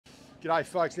G'day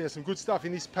folks, now some good stuff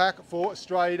in this pack for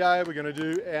Australia Day. We're going to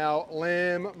do our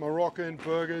lamb Moroccan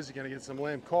burgers. You're going to get some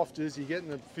lamb koftas. You're getting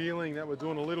the feeling that we're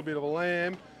doing a little bit of a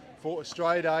lamb for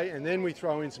Australia Day, and then we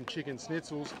throw in some chicken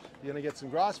schnitzels. You're going to get some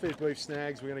grass-fed beef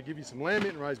snags. We're going to give you some lamb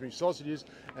mint and rosemary sausages,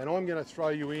 and I'm going to throw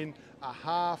you in a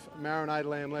half marinated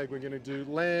lamb leg. We're going to do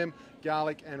lamb,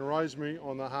 garlic and rosemary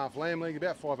on the half lamb leg,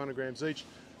 about 500 grams each.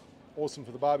 Awesome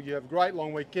for the barbecue. Have a great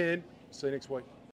long weekend. See you next week.